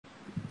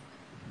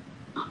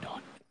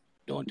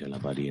go and tell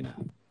nobody, you know.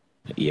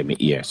 Hear me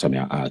here, so me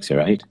ask you,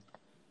 right?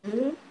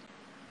 Mm-hmm.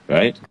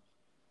 Right?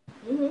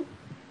 Mm-hmm.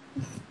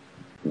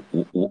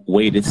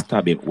 Where did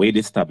stab him? Where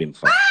did stab him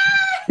for?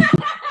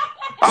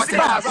 What's the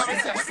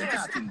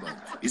talking about?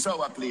 It's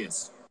our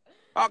place.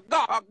 Oh,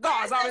 God,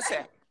 as I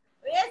say.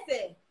 What you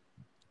say?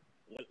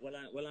 Well,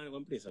 I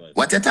one place about it.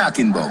 What you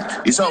talking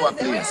about? It's our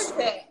place.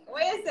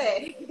 What you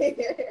say?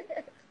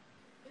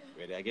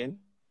 Ready again?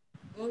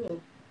 Mm-hmm.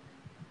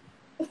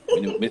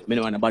 Me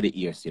don't want nobody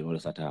ear still when you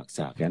talk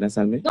soft. You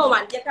understand me? No,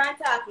 man, you can't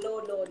talk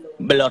low.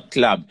 Blood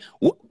club.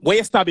 Where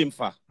you stab him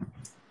for?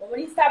 What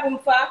you stab him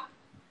for?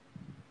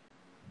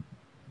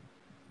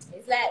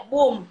 It's like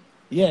boom.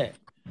 Yeah.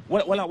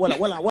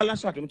 Well,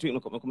 shot him.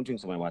 Come drink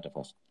some of my water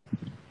first.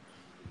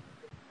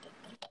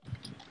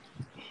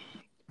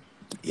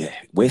 Yeah.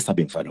 Where you stab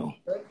him for now?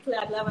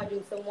 Club, love,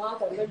 drink some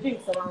water. I'm going to drink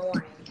some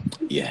wine.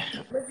 Yeah.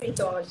 I'm going to drink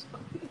so much.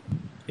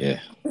 Yeah.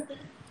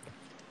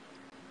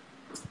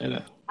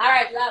 Yeah. All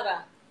right,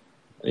 Lava.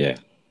 Yeah.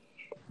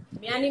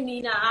 Me and me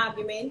in an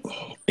argument.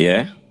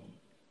 Yeah.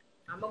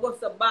 I'm going to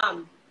go to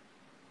BAM.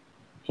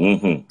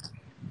 Mm-hmm.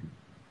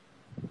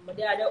 I'm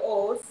there at the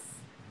house.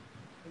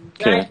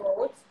 Drive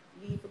out.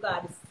 Leave to go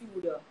to the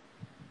studio.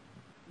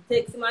 He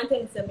takes him and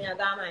tells me I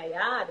got my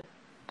yard.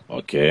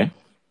 Okay.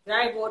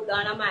 Drive out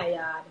down to my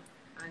yard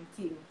and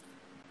thing.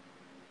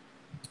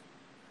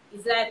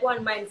 It's like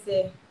one man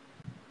say,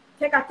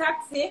 take a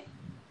taxi,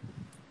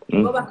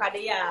 go back at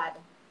the yard.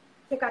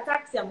 Take a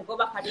taxi and go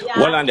back at the yard.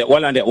 Hold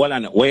on there.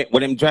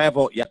 When him drive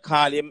out, you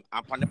call him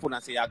and on the phone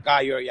and say, you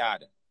got your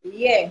yard.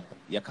 Yeah.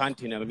 You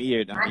continue me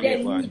here. And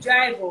then he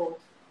drive out.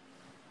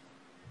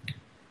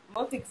 I'm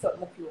going to fix up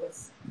my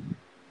clothes.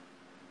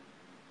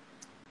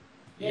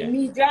 Yeah. Then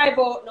me drive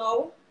out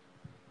now.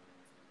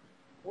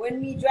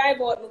 When me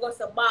drive out, I go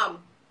to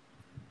BAM.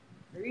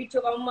 Reach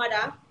over my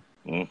mother.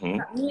 Mm-hmm.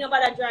 Me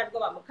nobody drive go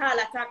back. I call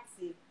a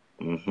taxi.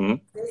 Mm-hmm.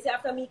 Then say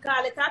after me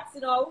call a taxi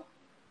now.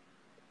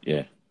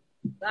 Yeah.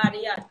 God the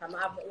yard, I have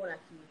my own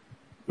key.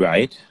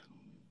 Right.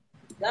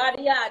 God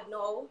the yard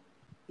now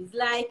is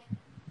like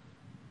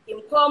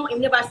him come, him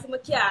never see my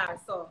car,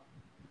 so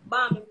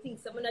BAM, him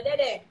thinks I'm not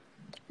there.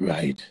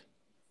 Right.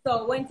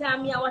 So one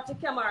time me I watch the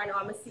camera now,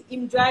 I see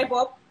him drive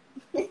up.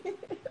 We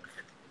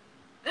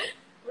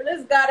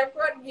just got the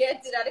front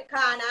gate to the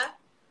corner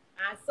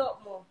and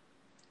something more.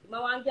 My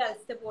one girl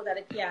step out of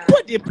the car.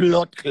 What the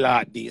blood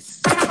clot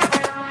this?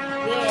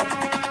 Yeah.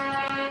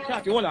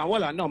 Shawty, hold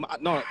on. No.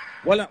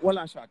 Hold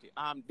on, Shawty.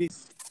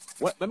 This.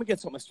 Let me get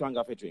something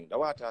stronger for drink. The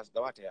water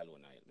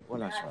alone.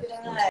 Hold on,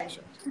 Shawty.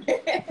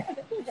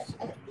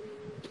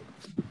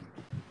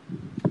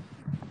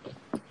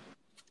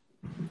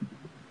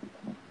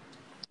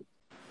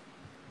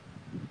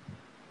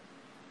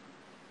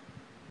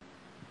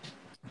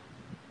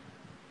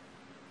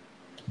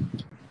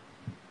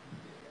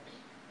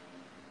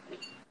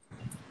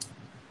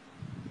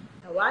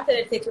 Water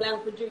they take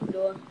long to drink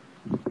though.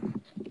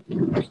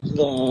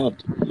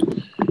 Lord.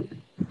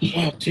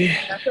 Shawty.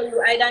 That's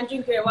why I don't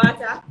drink your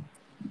water.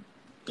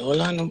 Hold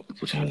on.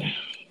 Put on there.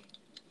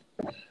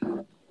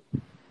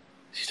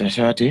 Sister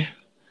Shawty.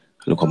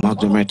 Look at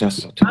Magdalena.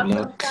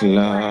 Blood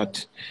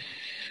clot.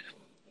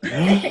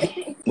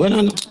 Well,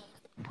 on.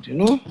 You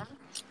know?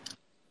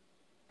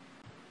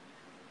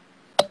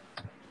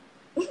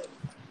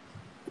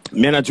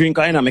 Me not drink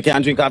I know. Me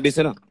can't drink off this,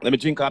 you know. Let me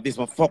drink off this.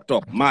 I'm fucked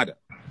up. Mad.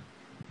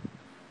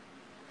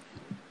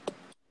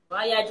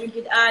 Why you drink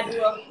it hard,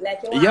 bro?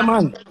 Like you want Yeah,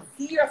 man.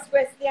 Serious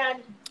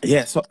question.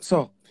 Yeah,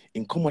 so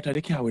in come out of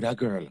the car with a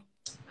girl.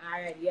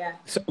 Alright, yeah.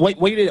 So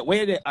where you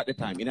there at the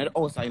time? In the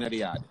house or in the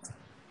yard?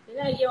 You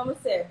know, you want me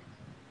say?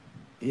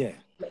 Yeah.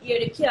 But here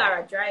the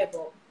car drive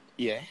up.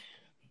 Yeah.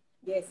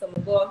 Yeah, so I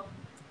go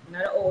in the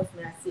house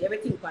and I see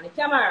everything on the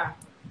camera.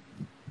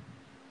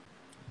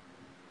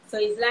 So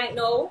it's like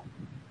now,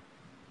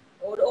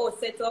 all the house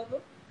set up,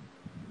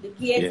 the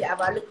gate you have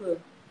a little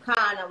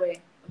corner where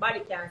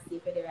nobody can see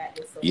if they right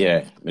there. So.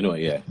 Yeah, me know,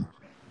 yeah.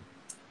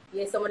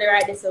 Yeah, some of the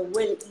right there so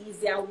well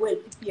easy and well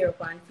prepared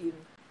upon you.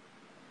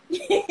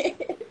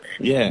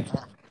 Yeah.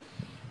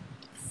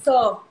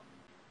 So,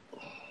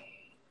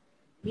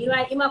 me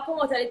like him come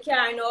out of the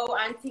car now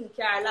and think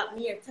car like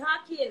me here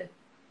talking.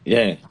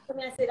 Yeah. So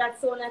I say that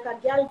sound like a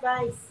girl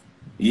voice.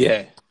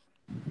 Yeah.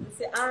 I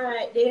say,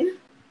 alright then.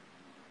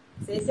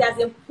 So you see as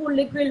them pull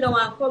the grill now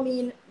and come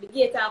in, the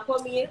gate and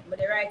come in, but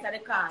the right at the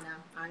corner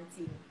and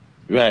thing.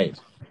 Right.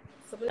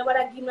 So I never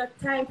give him no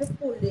time to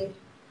pull the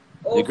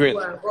grill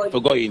for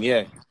going,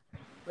 yeah.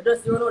 But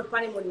just run out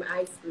pan him with my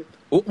ice cream.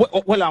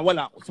 Hold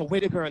on. So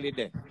where the girl is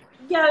there?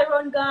 Girl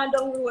run gone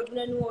down the road, I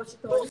don't know what she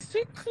told.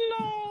 Pussy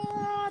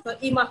clot. So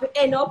him have to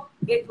end up,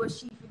 get what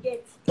she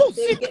forget.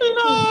 Pussy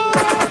clot.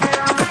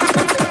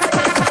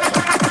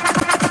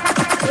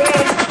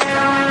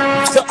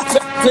 Yeah. So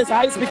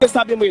I speak and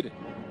stab him with. See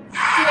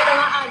what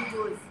our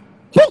Andrews.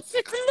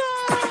 Pussy clot.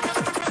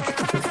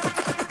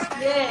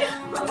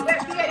 Yeah.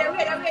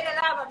 Wait,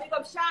 lava. Big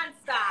up Sean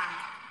Stam.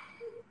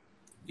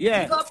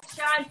 Yeah. Big up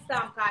Sean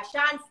Stam, because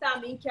Sean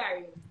Stam in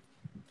carrying.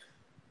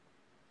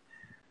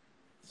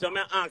 So I'm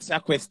going to ask you a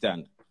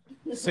question.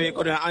 So you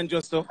go to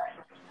Anjos too?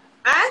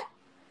 Huh?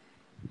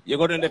 You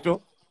go down there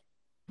too?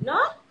 No?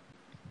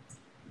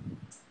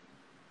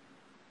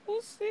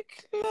 Pussy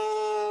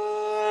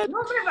clot.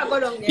 No, never go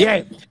down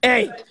there.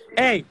 Yeah.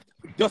 Hey.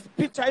 Just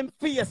picture him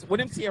face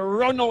when him see a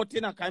run out,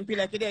 you know, can feel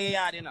like he there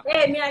yard, you know.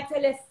 Hey, me I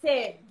tell you,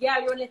 say,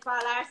 girl only fall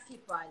her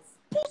slippers.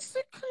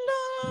 Pussy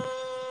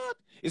clot.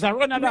 He's a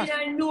runner, Me that.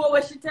 don't know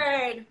where she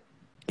turned.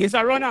 He's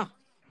a runner.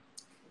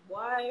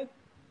 Why?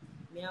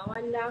 Me I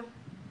wonder.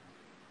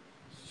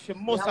 She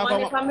must I have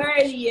wonder from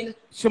Merlin.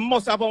 She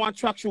must have one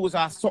track shoes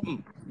or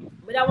something.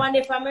 But I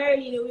wonder from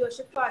Merlin,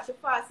 she pass your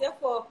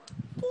fuck.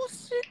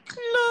 Pussy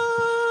clot.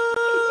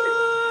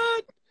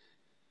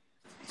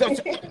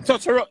 So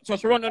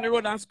she run on the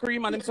road and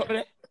scream and him something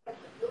there?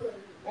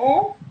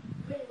 Oh?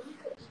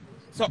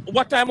 So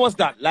what time was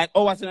that? Like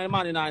hours in the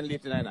morning and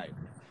late in the night?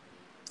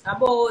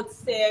 About,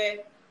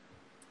 say,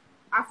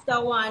 after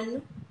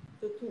 1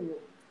 to 2.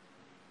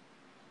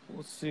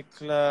 Pussy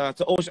clot.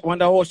 So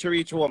wonder how she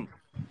reach home?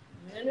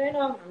 I don't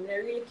know. I don't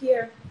really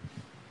care.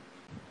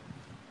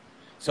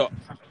 So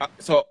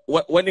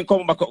when you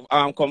come back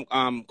come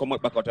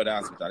back out of the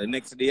hospital, the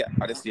next day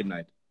or the same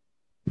night?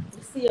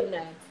 The same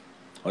night.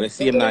 Or the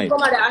same night?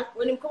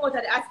 When him come out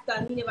of the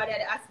hospital, me never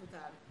there at the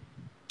hospital.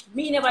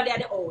 Me never there at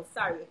the house,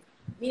 sorry.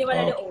 Me never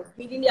there at the house.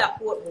 Me didn't there at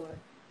Portmore.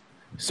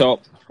 So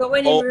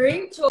when he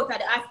reach out of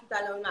the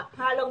hospital, I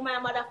call on my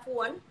mother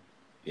phone.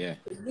 Yeah.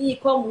 Me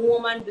come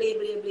home and blah,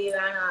 blah,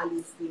 blah, and all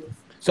these things.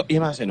 So you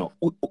must say no,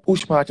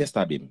 which part you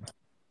stab him?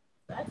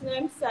 That's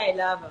my side,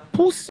 lava.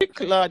 Pussy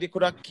clot, they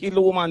could have killed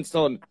a woman's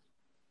son.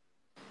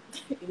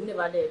 He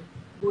never did.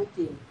 Good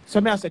thing.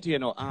 So me I say to you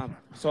know,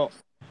 so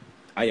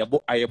are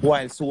you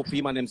boil soap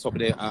him and them stuff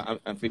there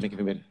and feel make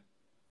it better?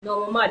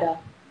 No, my mother.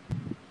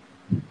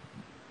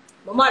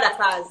 My mother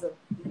calls her.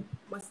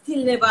 But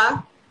still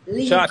never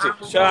leave.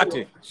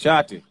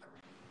 Shawty.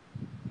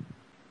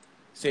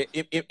 Say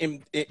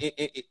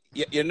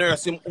you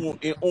nurse him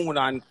own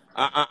and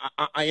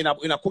you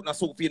know cook no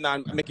soup in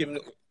and make him.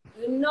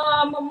 No,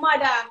 my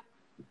mother.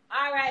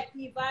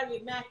 R.I.P.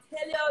 Valerie. May I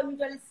tell you, you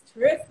just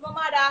stress my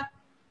mother.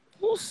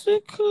 Pussy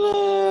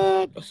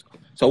clot.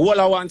 So what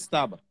I want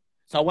stab?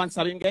 So one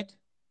stab him get?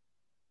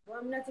 Well,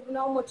 I'm not even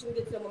how much him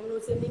get to him. I'm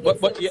not saying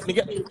But you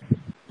get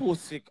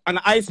pussy. And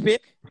an ice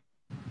pick?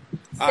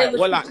 Alright,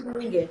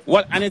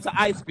 well, and it's an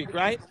ice pick,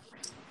 right?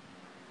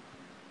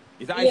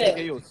 It's an ice pick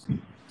you use.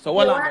 So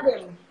what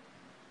on?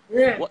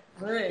 Yeah. What?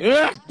 Right.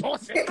 Yeah,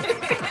 pussy.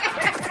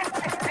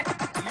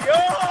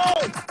 Yo!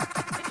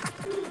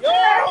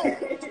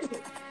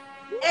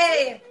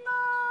 Hey,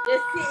 you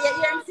hear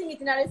him sing it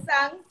in the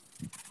song?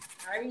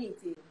 I read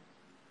it.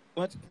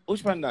 What?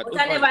 Which one that? But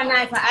I never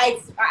knife for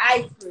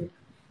ice pick.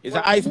 It's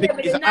an ice pick.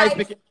 It's an ice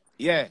pick.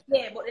 Yeah.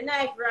 Yeah, but the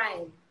knife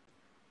rhyme.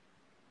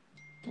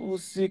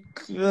 Pussy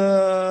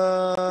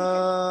clot.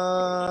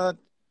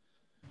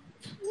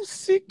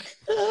 Pussy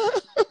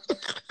clot.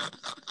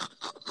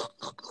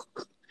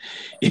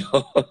 Yo.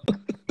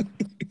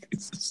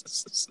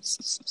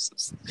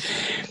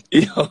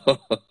 Yo.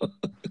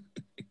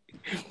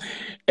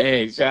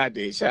 Hey,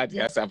 Shawty,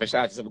 I saw for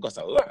Shawty, so because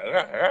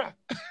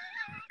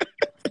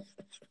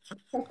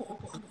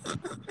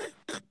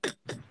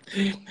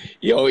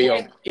Yo.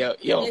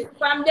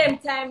 From them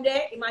time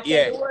there, he might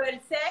tell the world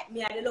say,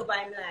 me I love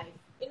him life.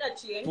 He not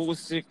change.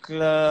 Pussy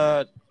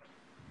clot.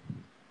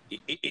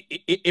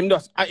 Him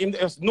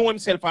just know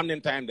himself from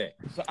them time there.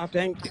 So after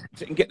him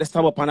get the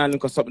stab up and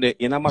all something there,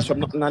 you know, mash up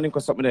nothing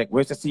and something there.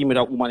 Where's the see me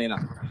that woman in?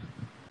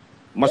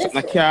 Mash up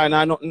na car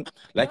and nothing.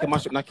 Like a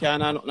mash up na car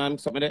and nothing and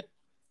something there.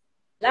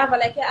 Lava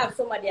like you have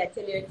somebody that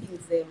tell you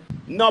things them.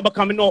 No,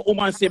 because I know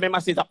woman say, I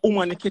say that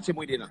woman in the kitchen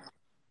with you.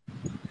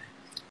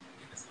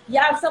 You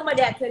have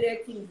somebody that tell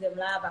you things them,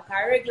 Lava.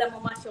 Because regular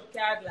mash up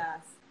car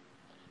glass.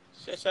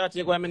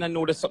 Shawty, go and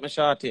know there's something,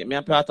 Shawty.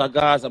 I'm part of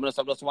Gaza. I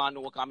just want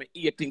to know because I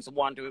eat things I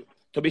want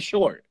to be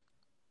sure.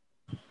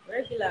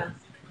 Regular.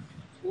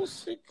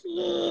 Pussy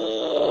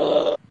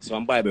clot. So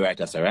I'm Bible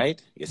writer, sir,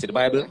 right? You see the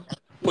Bible?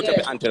 Put up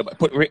your hand to the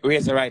Bible.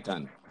 Raise the right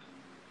hand.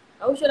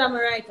 How should I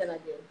right hand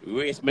again?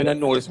 Raise, me not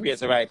know this, raise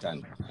the right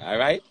hand. All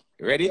right?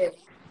 You ready?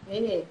 Yeah.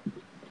 Yeah.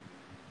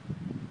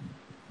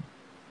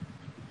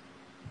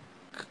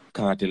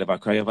 Kartel ever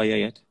cry over here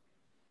yet?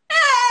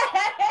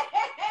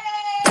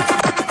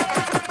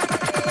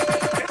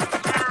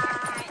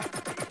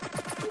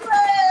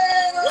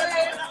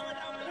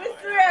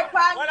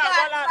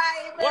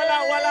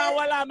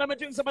 Voila. Let me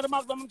drink some of the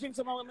magnum. Drink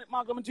some of the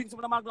magnum.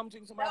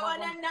 That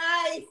one is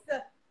nice.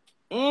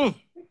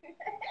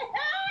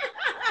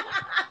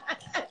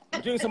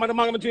 Drink some of the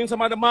magnum. That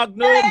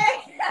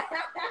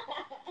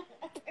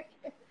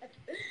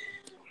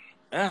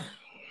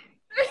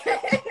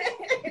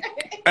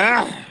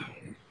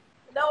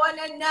one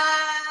is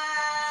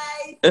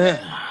nice.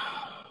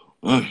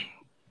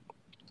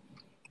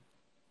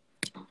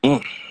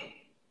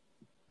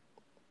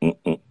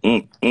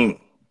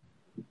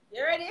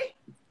 You ready?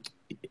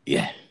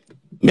 Yeah.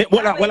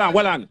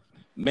 Hold on.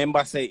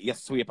 Remember say you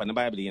sweep on the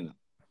Bible, you know.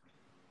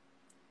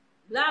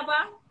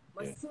 Lava,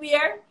 I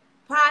swear,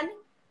 pan,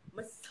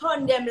 my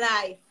son them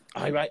life.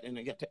 All right, then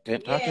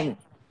talk to me.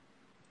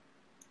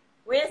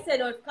 Where you say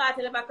no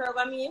Cartel ever cry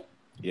over me?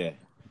 Yeah.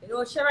 You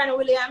know Sharon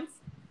Williams?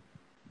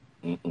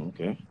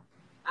 Okay.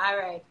 All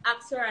right,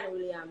 ask Sharon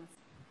Williams.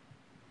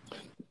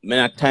 Me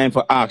not time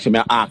for ask you,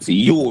 me ask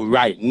you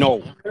right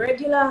now.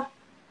 Regular.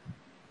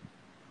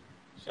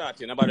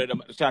 Shawty, nobody.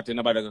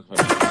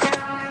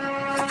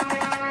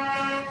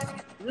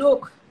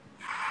 Look,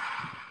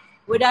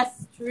 with a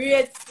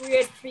straight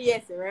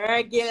face,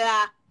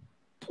 regular.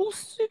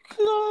 Pussy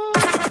club.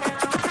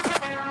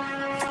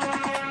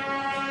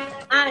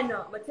 I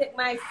know, but take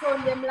my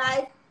son them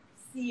life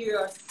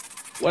serious.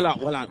 Well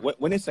on.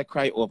 When it's a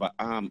cry over,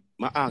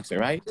 my ask you,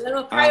 right? You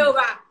don't cry over.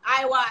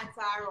 I want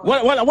her.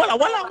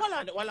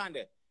 Well on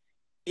there.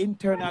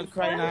 Internal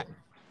crying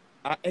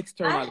or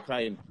external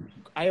crying.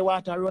 I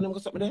want to run and go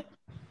something there.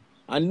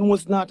 And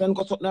nose not and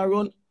go something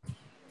run.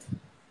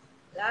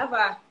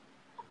 Lava.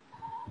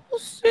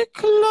 Pussy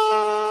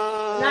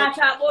club. Not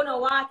talk about no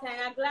water in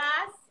a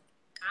glass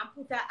and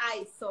put a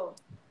ice so.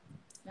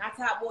 Not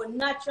talk about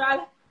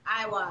natural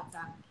eye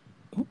water.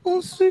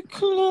 Pussy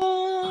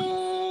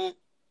club.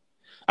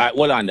 Alright,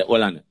 hold on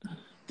there.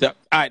 So,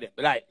 alright,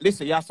 like,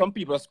 listen, you have some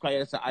people cry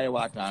as eye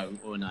water,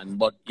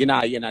 but you're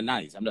not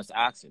nice. I'm just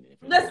asking you.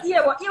 Just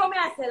hear what me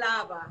I say,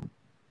 Lava.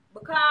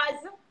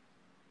 Because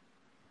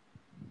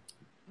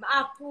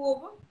I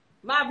approve,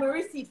 I have a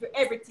receipt for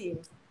everything.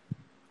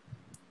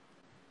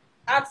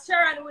 Ask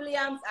Sharon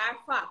Williams are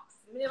facts.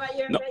 I never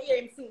hear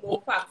him sing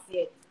about facts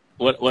yet.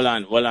 Hold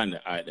on.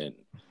 Alright then.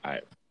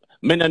 Alright.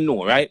 Me don't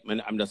know, right?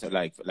 I'm just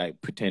like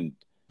pretend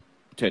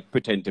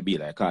to be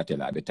like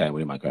Cartel at the time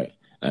when I cry.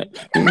 Right?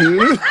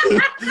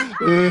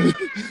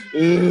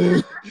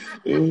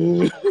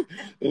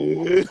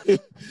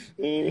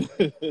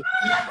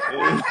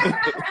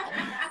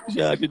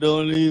 Shawty,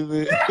 don't leave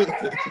me.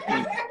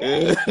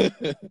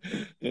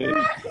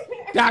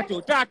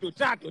 Tattoo.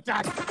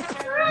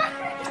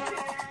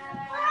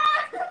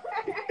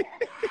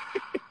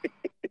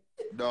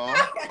 No.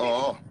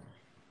 Oh.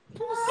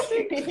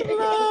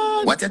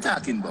 What you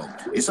talking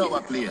about? It's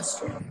our place.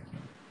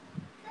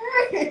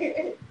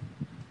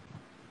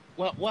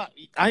 What?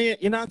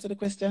 You not answer the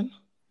question?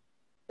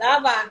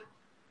 Lava,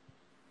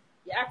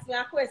 you ask me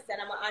a question,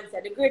 I'm going to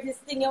answer. The greatest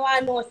thing you want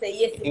to know, say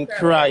yes. In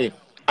cry.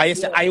 I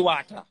say eye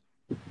water.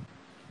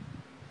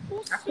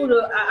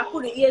 I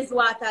couldn't use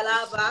water,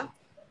 Lava.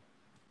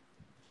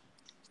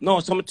 No,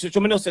 some say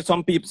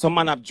some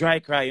man have dry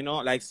cry, you know,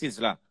 like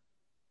Sizzler.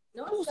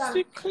 No,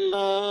 Pussy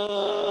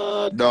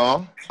club.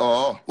 No.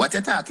 Oh. What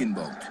you talking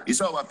about? It's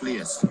our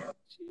place.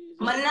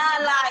 Man,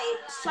 not lie,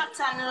 shut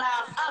and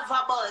laugh, have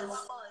a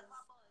buzz.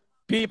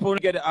 People want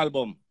to get the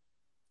album.